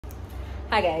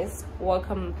Hi guys,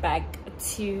 welcome back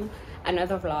to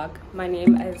another vlog. My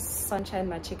name is Sunshine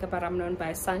Machika, but I'm known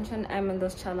by Sunshine. I'm on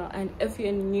this channel, and if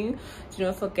you're new, do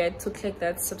not forget to click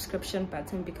that subscription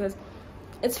button because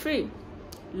it's free.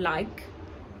 Like,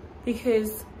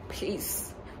 because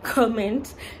please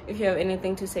comment if you have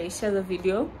anything to say. Share the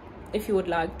video if you would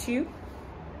like to.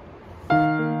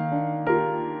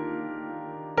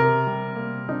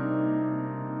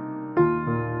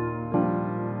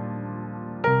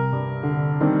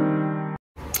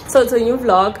 So it's a new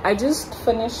vlog. I just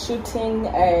finished shooting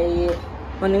a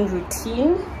morning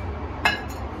routine.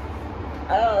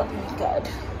 Oh my god.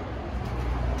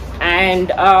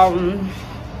 And I'm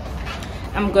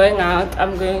going out.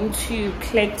 I'm going to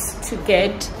Clicks to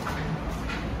get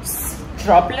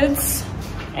droplets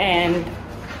and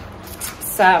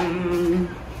some,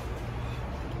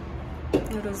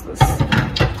 what is this?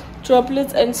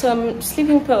 Droplets and some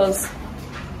sleeping pills.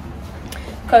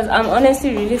 Because I'm honestly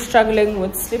really struggling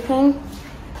with sleeping.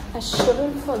 I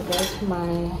shouldn't forget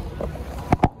my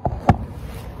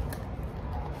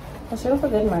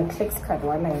Clicks card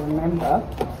while I remember,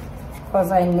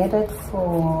 because I need it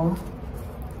for,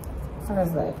 what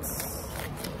is that?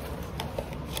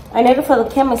 I need it for the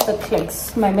chemist at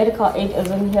Clicks. My medical aid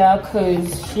isn't here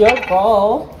because your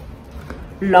girl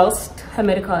lost her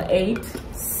medical aid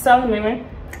somewhere.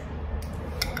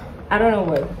 I don't know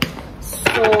where.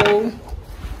 So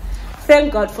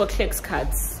thank God for Clicks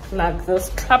cards like this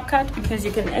club card, because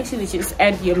you can actually just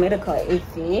add your medical aid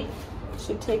there.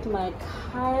 Should take my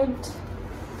card.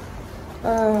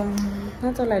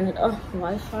 That's all I need. Oh,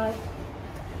 Wi-Fi.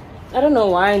 I don't know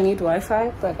why I need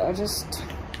Wi-Fi, but I just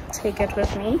take it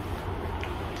with me.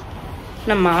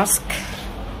 And a mask.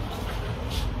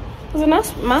 There's a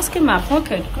mask in my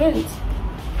pocket. Great.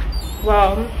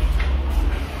 Wow.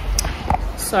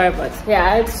 Sorry about that.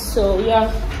 Yeah, so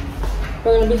yeah.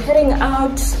 We're gonna be heading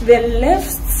out. The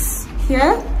lifts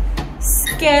here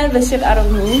scare the shit out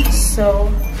of me,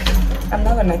 so I'm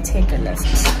not gonna take a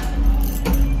lift.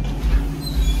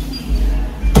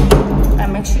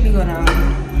 I'm actually gonna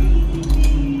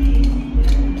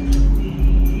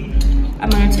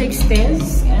take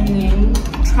stairs and then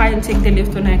try and take the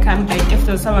lift when I come back if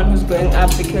there's someone who's going up,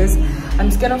 because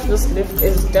I'm scared of this lift.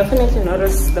 Is definitely not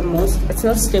the most, it's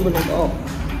not stable at all.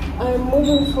 I'm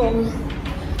moving from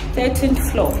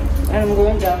 13th floor and I'm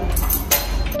going down.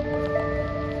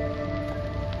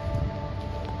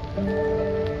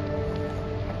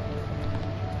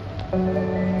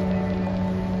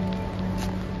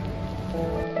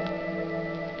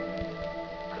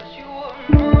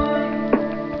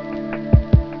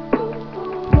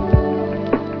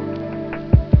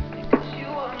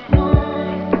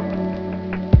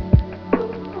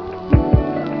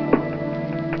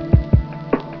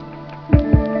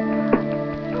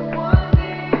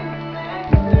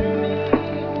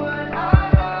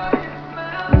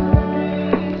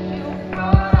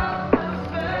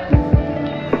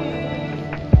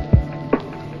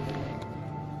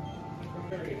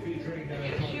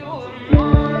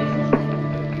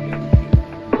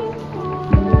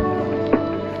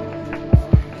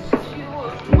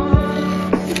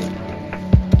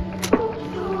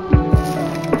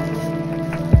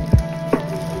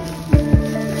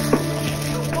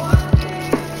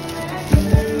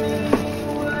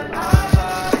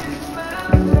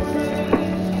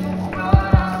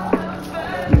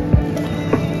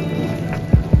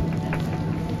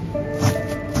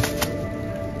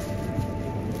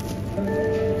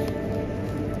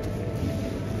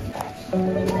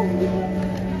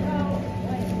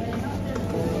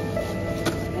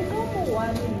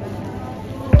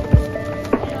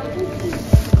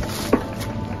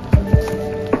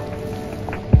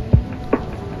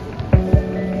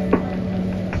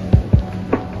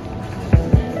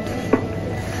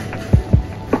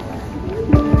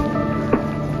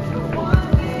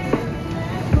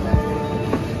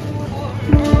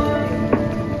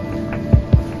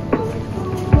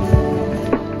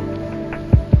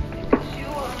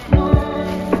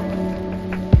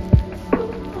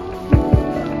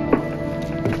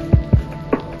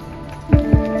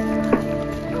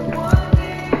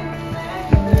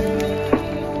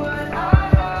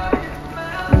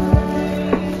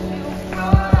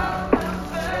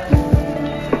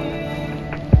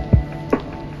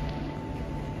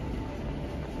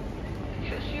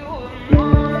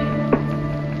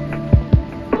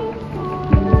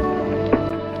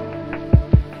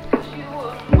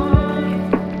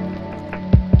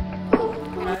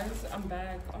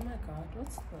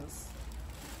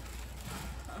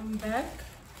 I'm back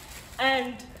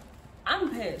and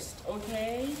I'm pissed,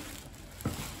 okay?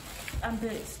 I'm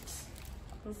pissed.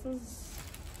 This is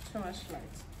too much light.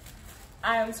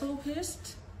 I am so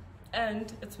pissed,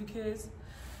 and it's because,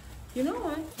 you know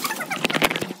what?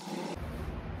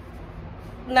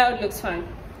 Now it looks fine.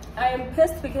 I am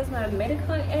pissed because my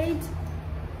medical aid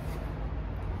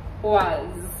was,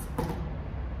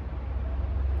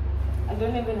 I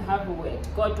don't even have a word.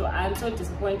 God, I'm so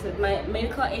disappointed. My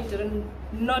medical aid did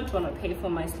not want to pay for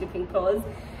my sleeping pills,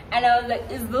 and I was like,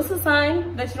 is this a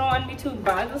sign that you don't want me to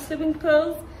buy the sleeping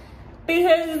pills?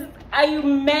 Because are you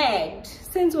mad?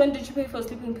 Since when did you pay for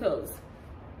sleeping pills?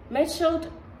 MedShield,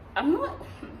 I'm gonna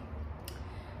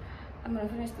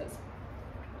finish this.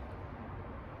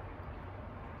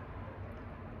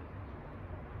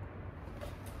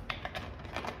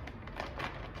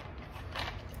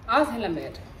 I was hella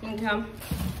mad. Okay.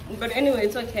 But anyway,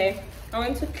 it's okay. I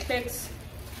went to Clicks.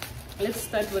 Let's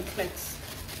start with Clicks.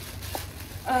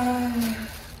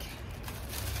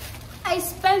 I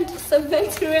spent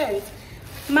 70 rands.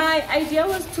 My idea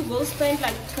was to go spend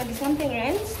like 20 something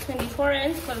rands, 24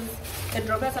 rands, because the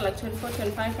droppers are like 24,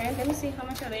 25 rands. Let me see, how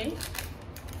much are they?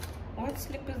 What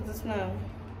slip is this now?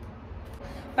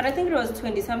 But I think it was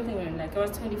 20 something rand, like it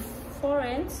was 24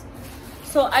 rands.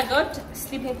 So I got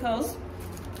sleeping pills.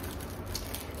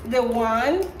 The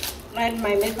one that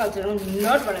my medical did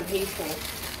not want to pay for.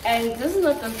 And this is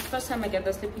not the first time I get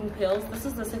the sleeping pills. This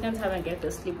is the second time I get the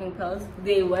sleeping pills.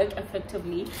 They work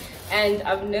effectively, and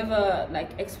I've never like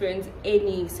experienced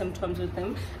any symptoms with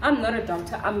them. I'm not a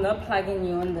doctor. I'm not plugging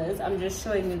you on this. I'm just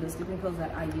showing you the sleeping pills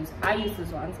that I use. I use these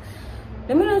ones.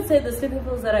 Let me not say the sleeping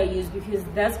pills that I use, because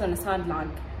that's gonna sound like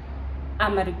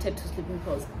I'm addicted to sleeping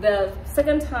pills. The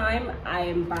second time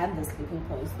I banned the sleeping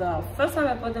pills. The first time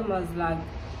I bought them was like,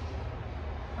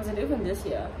 was it even this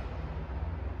year?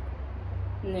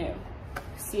 No.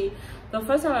 See, the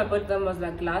first time I bought them was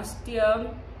like last year,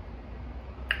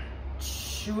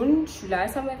 June, July,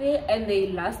 somewhere there, and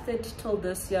they lasted till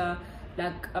this year,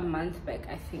 like a month back,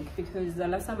 I think, because the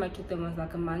last time I took them was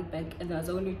like a month back, and there was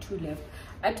only 2 left.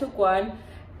 I took one,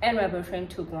 and my boyfriend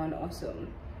took one also.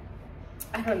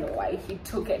 I don't know why he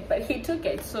took it, but he took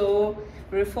it. So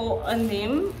refill on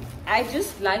them. I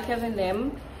just like having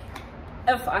them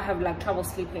if I have like trouble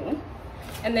sleeping.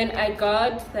 And then I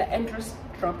got the Andros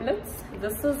droplets.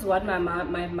 This is what my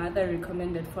mother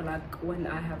recommended for like when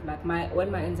I have like when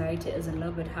my anxiety is a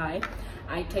little bit high.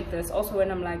 I take this also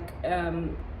when I'm like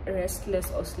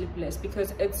restless or sleepless,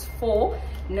 because it's for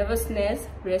nervousness,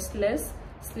 restless,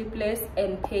 sleepless,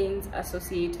 and pains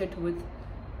associated with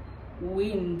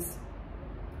winds.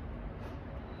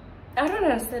 I don't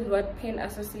understand what pain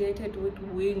associated with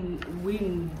winds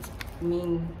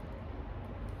mean.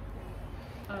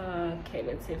 Okay,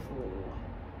 let's say for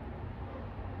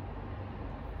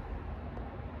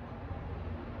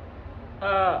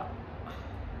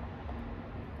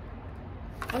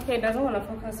okay, it doesn't want to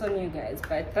focus on you guys,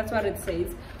 but that's what it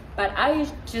says. But I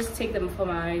just take them for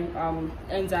my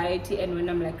anxiety and when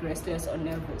I'm like restless or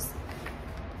nervous.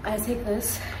 I take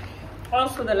this.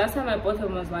 Also, the last time I bought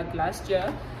them was like last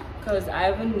year, because I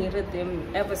haven't needed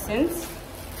them ever since.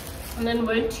 And then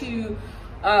went to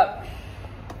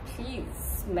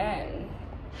please, man,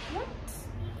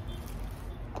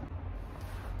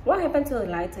 what happened to the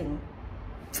lighting?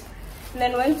 And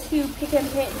then went to Pick n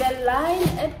Pay. The line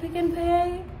at Pick n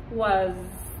Pay was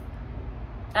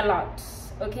a lot.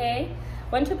 Okay,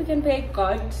 went to Pick n Pay,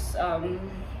 got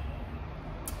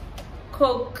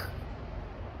Coke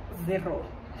Zero.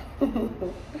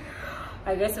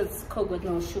 I guess it's Coke with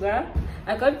no sugar.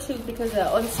 I got 2 because they're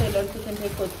on sale on Pick n Pay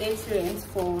for 30 rands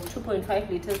for 2.5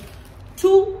 liters.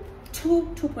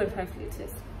 2.5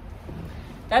 liters.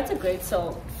 That's a great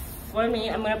sale for me.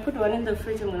 I'm gonna put one in the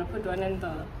fridge. I'm gonna put one in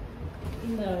the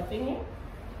thingy.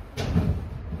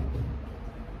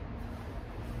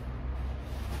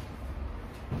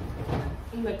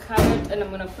 In the cupboard, and I'm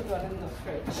gonna put one in the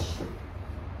fridge.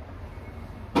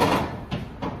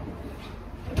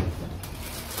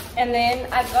 And then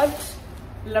I got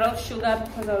a lot of sugar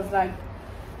because I was like,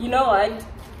 you know what?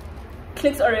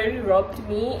 Clicks already robbed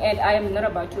me, and I am not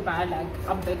about to buy like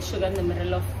a big sugar in the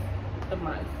middle of the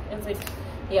month. It's like,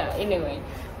 yeah, anyway.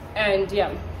 And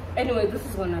yeah, anyway, this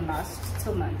is gonna last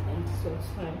till month end, so it's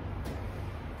fine.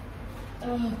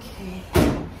 Okay.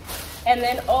 And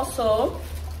then also,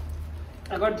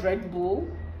 I got Red Bull.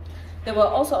 They were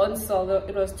also on sale.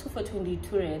 It was 2 for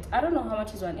 22 rand. I don't know how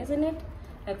much is one, isn't it?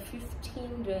 Like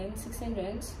 15 rand, 16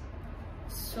 rand.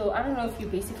 So I don't know if you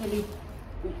basically,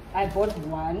 I bought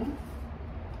one.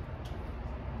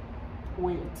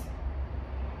 Wait.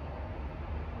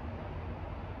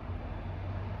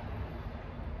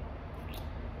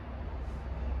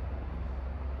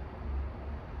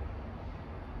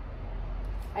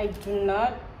 I do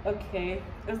not Okay,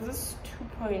 is this 2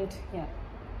 point? Yeah.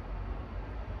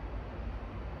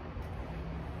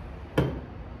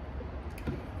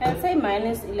 I'd say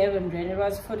minus 11 rand. It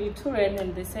was 42 rand,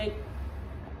 and they say,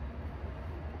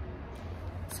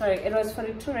 sorry, it was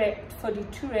 42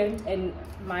 rand and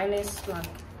minus like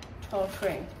 12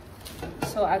 rand.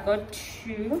 So I got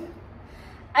 2.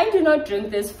 I do not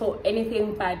drink this for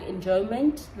anything but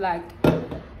enjoyment, like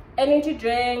energy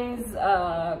drinks,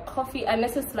 coffee,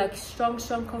 unless it's like strong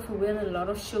coffee with a lot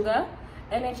of sugar.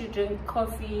 Energy drink,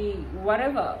 coffee,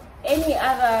 whatever, any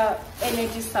other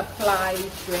energy supply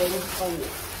drink,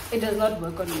 it does not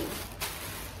work on me.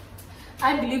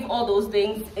 I believe all those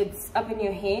things, it's up in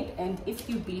your head, and if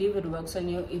you believe it works on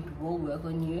you, it will work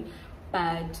on you.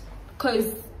 But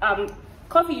because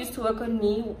coffee used to work on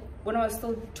me when I was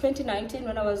still 2019,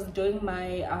 when I was doing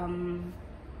my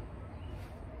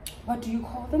what do you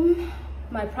call them,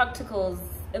 my practicals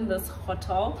in this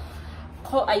hotel.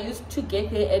 I used to get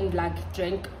there and like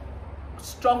drink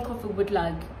strong coffee with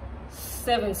like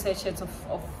 7 sachets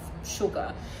of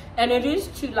sugar, and it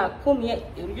used to like pull me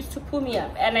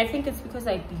up, and I think it's because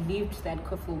I believed that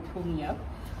coffee will pull me up.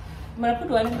 I'm gonna put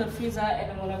one in the freezer,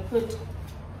 and I'm gonna put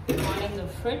one in the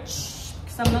fridge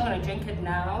because I'm not gonna drink it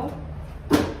now.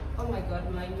 Oh my god,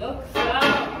 my milk.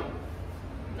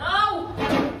 No!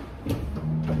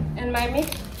 And my milk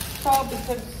fell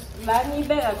because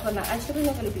I shouldn't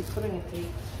even be putting it there.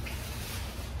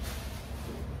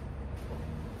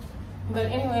 But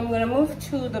anyway, I'm gonna move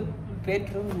to the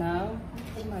bedroom now.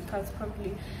 Put my cards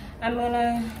properly. I'm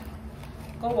gonna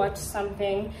go watch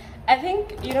something. I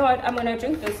think, you know what, I'm gonna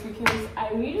drink this because I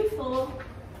really feel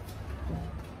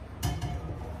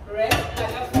rest.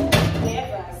 Like I feel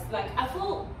nervous. Like I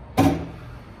feel,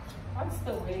 what's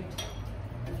the word?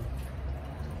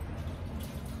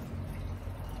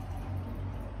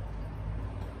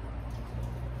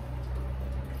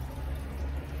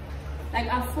 Like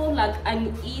I feel like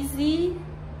uneasy.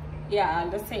 Yeah,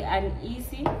 let's say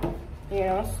uneasy, you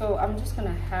know. So I'm just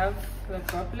gonna have the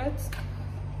droplets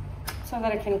so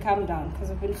that I can calm down, because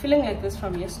I've been feeling like this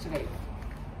from yesterday.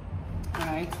 All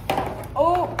right.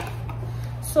 Oh,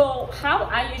 so how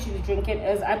I usually drink it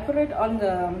is I put it on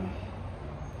the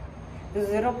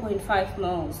 0.5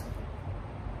 mils.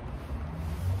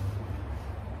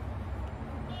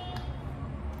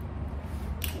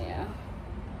 Yeah,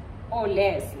 or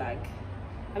less. Like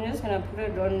I'm just gonna put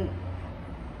it on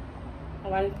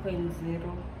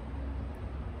 1.0.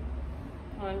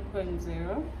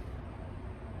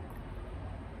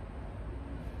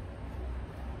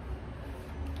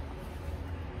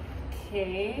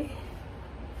 Okay.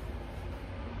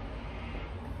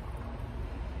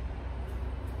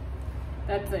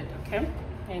 That's it, okay?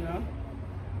 There you go.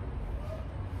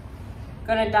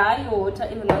 Gonna dye your water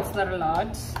even though it's not a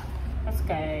lot. That's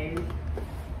okay.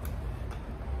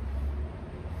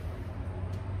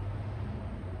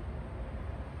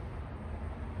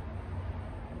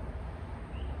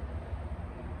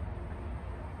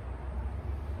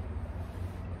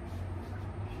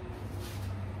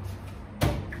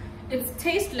 It's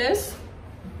tasteless,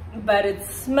 but it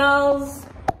smells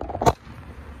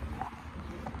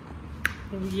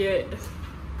weird.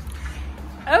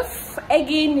 If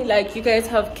again, like you guys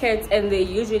have cats and they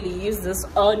usually use this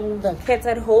on the cats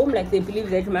at home, like they believe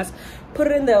that you must put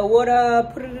it in the water,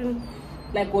 put it in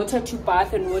like water to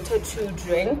bath and water to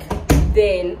drink,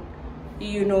 then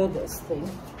you know this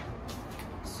thing.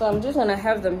 So I'm just gonna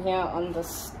have them here on the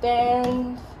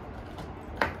stand.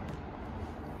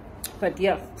 But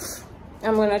yeah,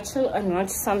 I'm gonna chill and watch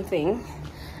something.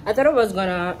 I thought I was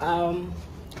gonna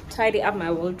tidy up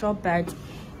my wardrobe, but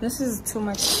this is too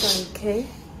much fun. Okay,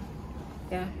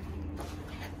 yeah,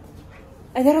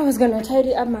 I thought I was gonna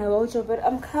tidy up my wardrobe, but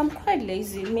I'm quite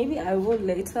lazy. Maybe I will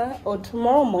later or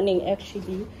tomorrow morning.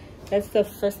 Actually, that's the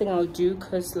first thing I'll do,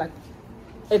 because like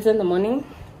it's in the morning,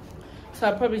 so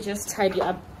I'll probably just tidy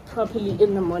up properly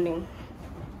in the morning.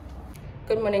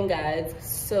 Good morning, guys.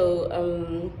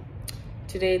 So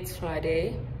today it's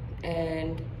Friday,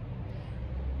 and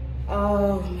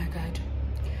oh my god,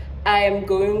 I am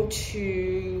going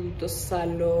to the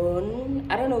salon.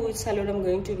 I don't know which salon I'm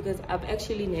going to, because I've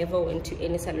actually never went to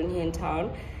any salon here in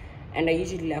town, and I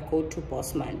usually like go to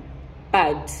Bosman,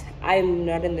 but I'm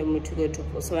not in the mood to go to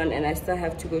Bosman, and I still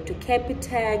have to go to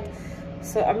Capitec.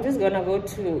 So I'm just gonna go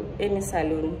to any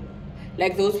salon,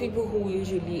 like those people who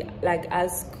usually like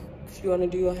ask if you want to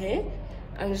do your hair.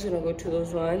 I'm just gonna go to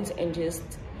those ones and just,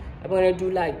 I'm gonna do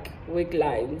like wig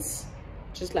lines,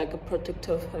 just like a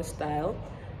protective hairstyle.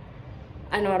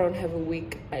 I know I don't have a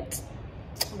wig, but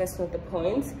that's not the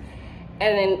point.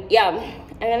 And then yeah,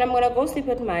 and then I'm gonna go sleep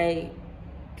at my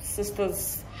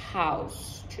sister's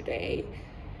house today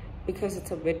because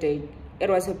it's a birthday. It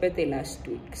was her birthday last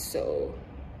week, so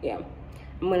yeah,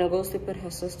 I'm gonna go sleep at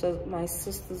my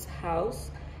sister's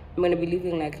house. I'm gonna be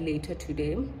leaving like later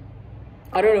today.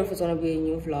 I don't know if it's gonna be a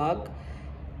new vlog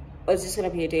or it's just gonna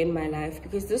be a day in my life,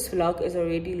 because this vlog is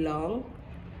already long,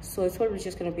 so it's probably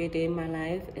just gonna be a day in my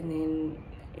life. And then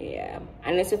yeah,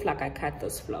 unless if like I cut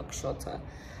this vlog shorter,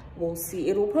 we'll see.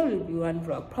 It will probably be one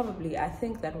vlog, probably. I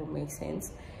think that will make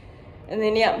sense. And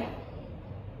then yeah,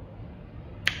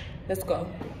 let's go.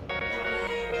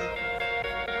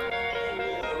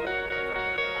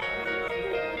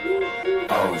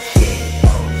 Oh shit,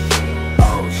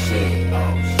 oh shit,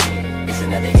 oh shit, it's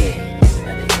another hit,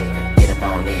 get up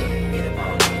on it,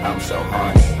 I'm so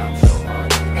horny,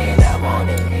 and I want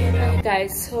it.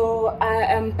 Guys, so I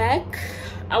am back.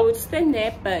 I would stand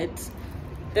there, but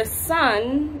the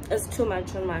sun is too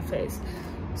much on my face,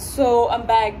 so I'm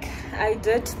back. I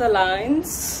did the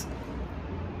lines,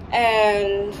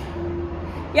 and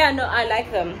yeah, no, I like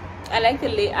them. I like the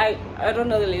lady. I don't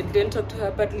know the lady, didn't talk to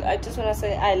her, but I just want to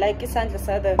say I like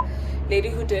Isandla, the lady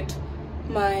who did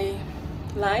my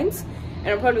lines, and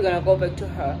I'm probably gonna go back to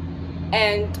her.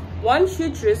 And one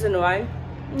huge reason why,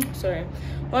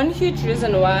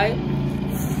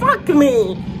 fuck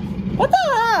me, what the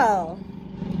hell?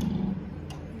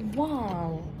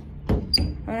 Wow,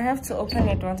 I'm gonna have to open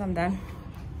it once I'm done.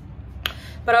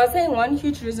 But I was saying one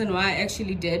huge reason why I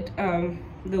actually did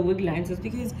the wig lines is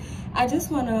because I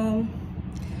just wanna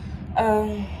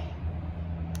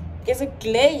it's a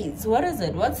glaze. What is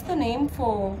it? What's the name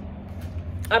for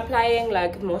applying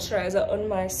like moisturizer on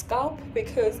my scalp?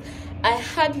 Because I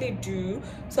hardly do,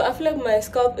 so I feel like my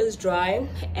scalp is dry,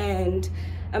 and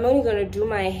I'm only gonna do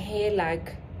my hair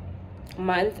like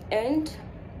month end,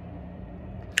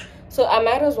 so I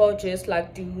might as well just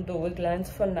like do the wig lines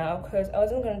for now, because I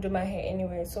wasn't gonna do my hair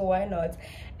anyway, so why not?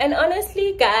 And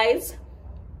honestly guys,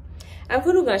 I'm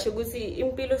going to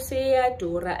impilo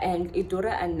seyadura, and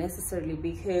idura unnecessarily,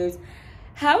 because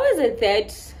how is it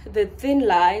that the thin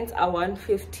lines are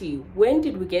 150? When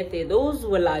did we get there? Those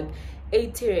were like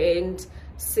 80 rand,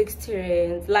 60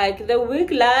 rand. Like the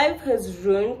wig life has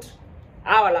ruined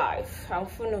our life.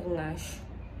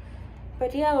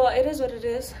 But yeah, well, it is what it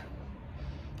is.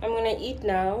 I'm gonna eat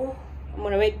now. I'm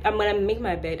gonna make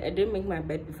my bed. I didn't make my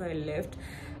bed before I left.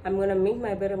 I'm gonna make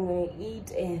my bed, I'm gonna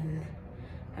eat, and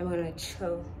I'm gonna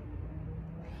chill.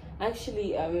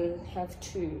 Actually, have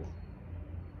to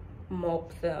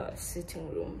mop the sitting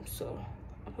room, so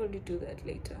I'll probably do that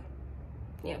later.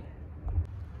 Yeah,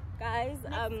 guys,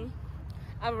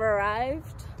 I've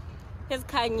arrived. Here's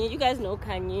Kanye. You guys know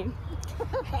Kanye.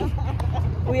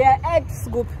 We are at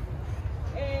Scoop.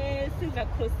 Silver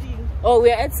Crossing. Oh,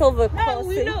 we are at Silver Crossing.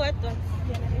 We know what.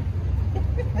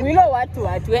 We know what.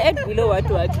 We're at we know what.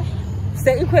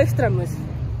 Say Equestrimus.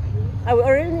 I will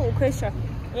already know Equestria.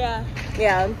 Yeah.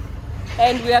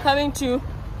 And we are coming to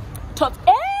Tops.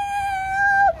 Oh,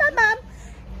 my mom.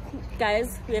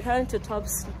 Guys, we are coming to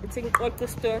Tops. It's in Koto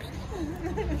store.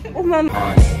 Oh, mom.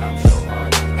 I'm so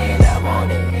horny, and I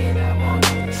want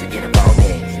it, so get up on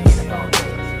it,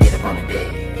 get up on the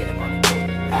bed, get up on the bed.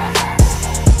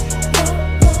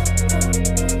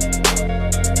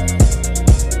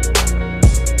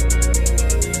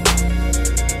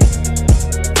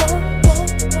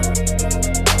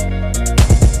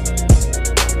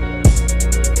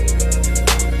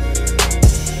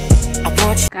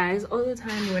 Guys, all the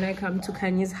time when I come to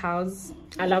Kanye's house,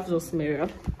 I love those mirror.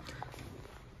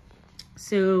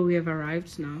 So we have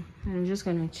arrived now, and I'm just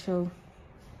gonna chill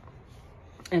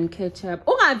and catch up.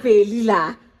 Oh, my baby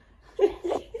la. So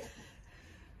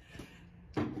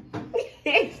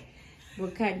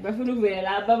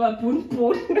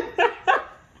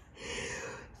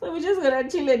we're just gonna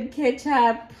chill and catch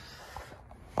up.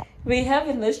 We have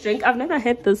in this drink. I've never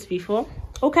had this before.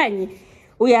 Okay.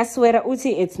 We are swear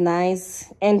Uti, it's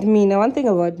nice. And me, now one thing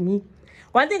about me,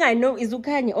 one thing I know is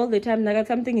Ukanye all the time, that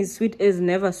something is sweet is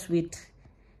never sweet,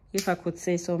 if I could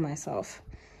say so myself.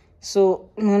 So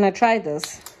I'm gonna try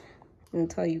this and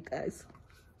tell you guys.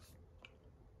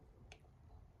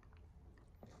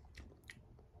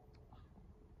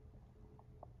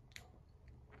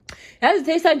 Does it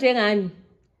taste like Jengan?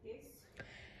 Yes.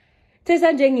 Tastes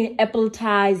like Jengan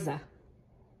appetizer.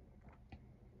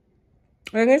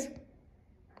 Right?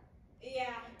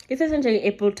 It's essentially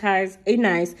apple ties. It's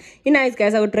nice. It's nice,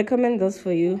 guys. I would recommend this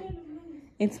for you.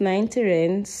 It's 90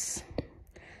 rands.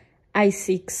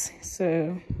 I6.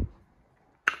 So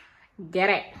get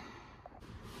it.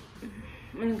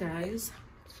 And guys,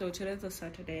 so today's a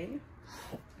Saturday.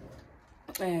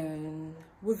 And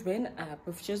we've been up.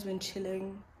 We've just been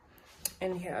chilling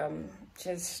and here I'm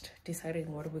just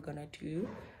deciding what we're gonna do,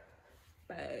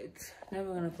 but now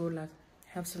we're gonna go like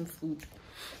have some food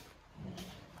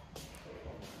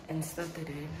and start the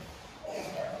day.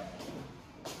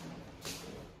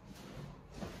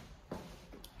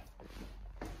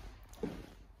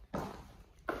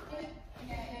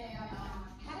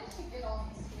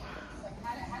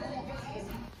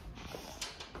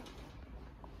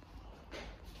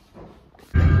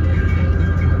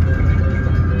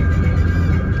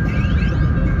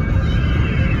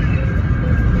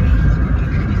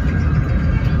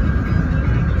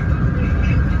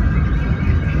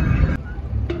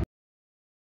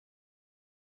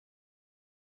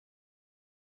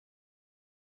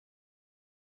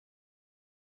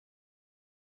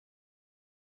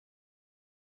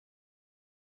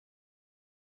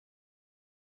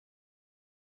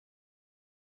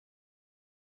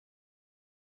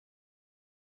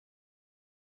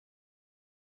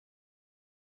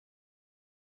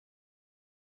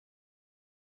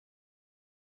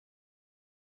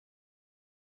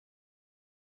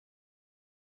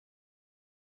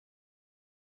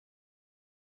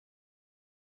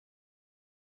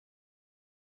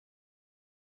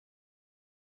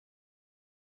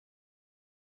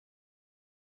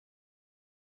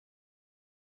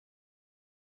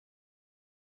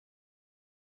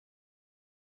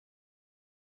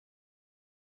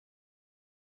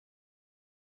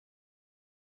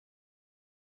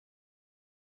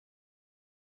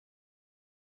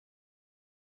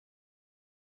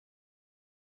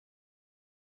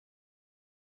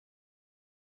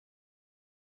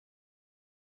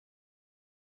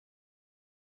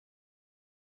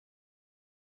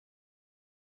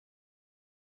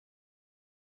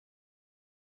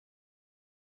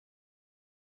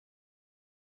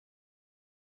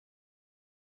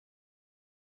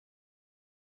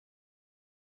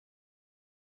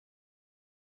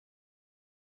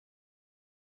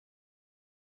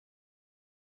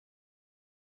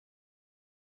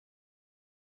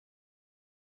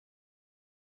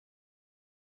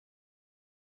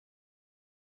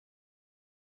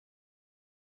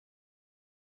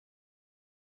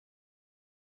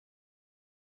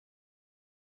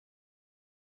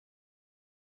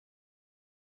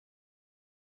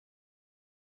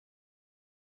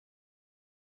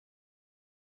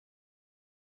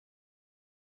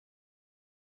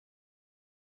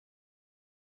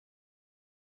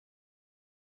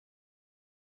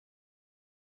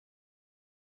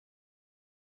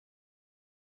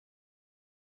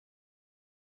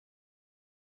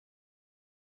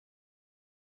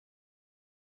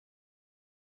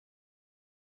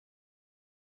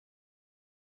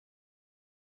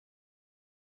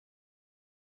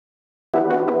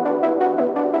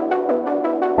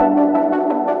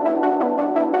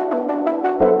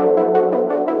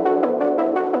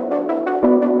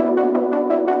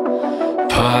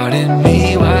 Pardon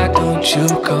me, why don't you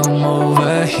come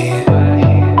over here?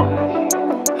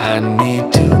 I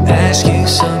need to ask you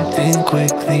something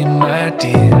quickly, my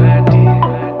dear.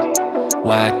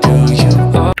 Why do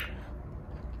you...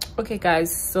 Okay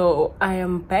guys, so I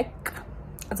am back.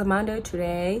 It's a Monday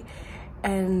today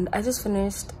and I just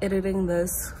finished editing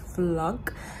this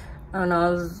vlog, and I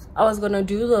was gonna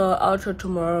do the outro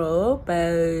tomorrow,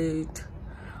 but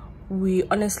we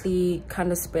honestly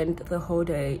kind of spent the whole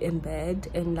day in bed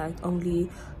and like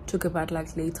only took a bath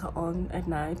like later on at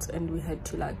night, and we had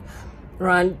to like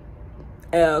run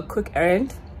a quick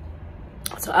errand.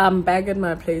 So I'm back at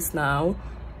my place now,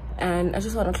 and I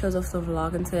just want to close off the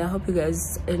vlog and say I hope you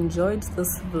guys enjoyed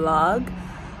this vlog.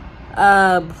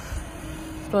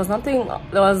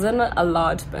 There wasn't a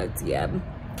lot, but yeah,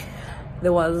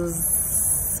 there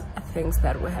was things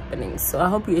that were happening. So I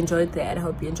hope you enjoyed that. I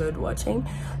hope you enjoyed watching.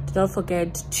 Do not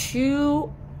forget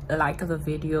to like the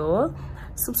video,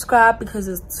 subscribe because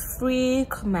it's free,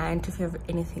 comment if you have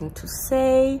anything to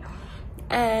say,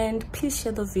 and please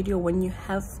share the video when you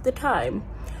have the time.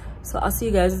 So I'll see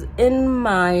you guys in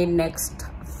my next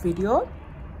video.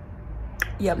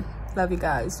 Yeah, love you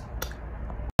guys.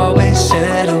 Always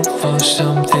settle for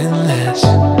something less,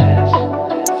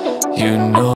 you know.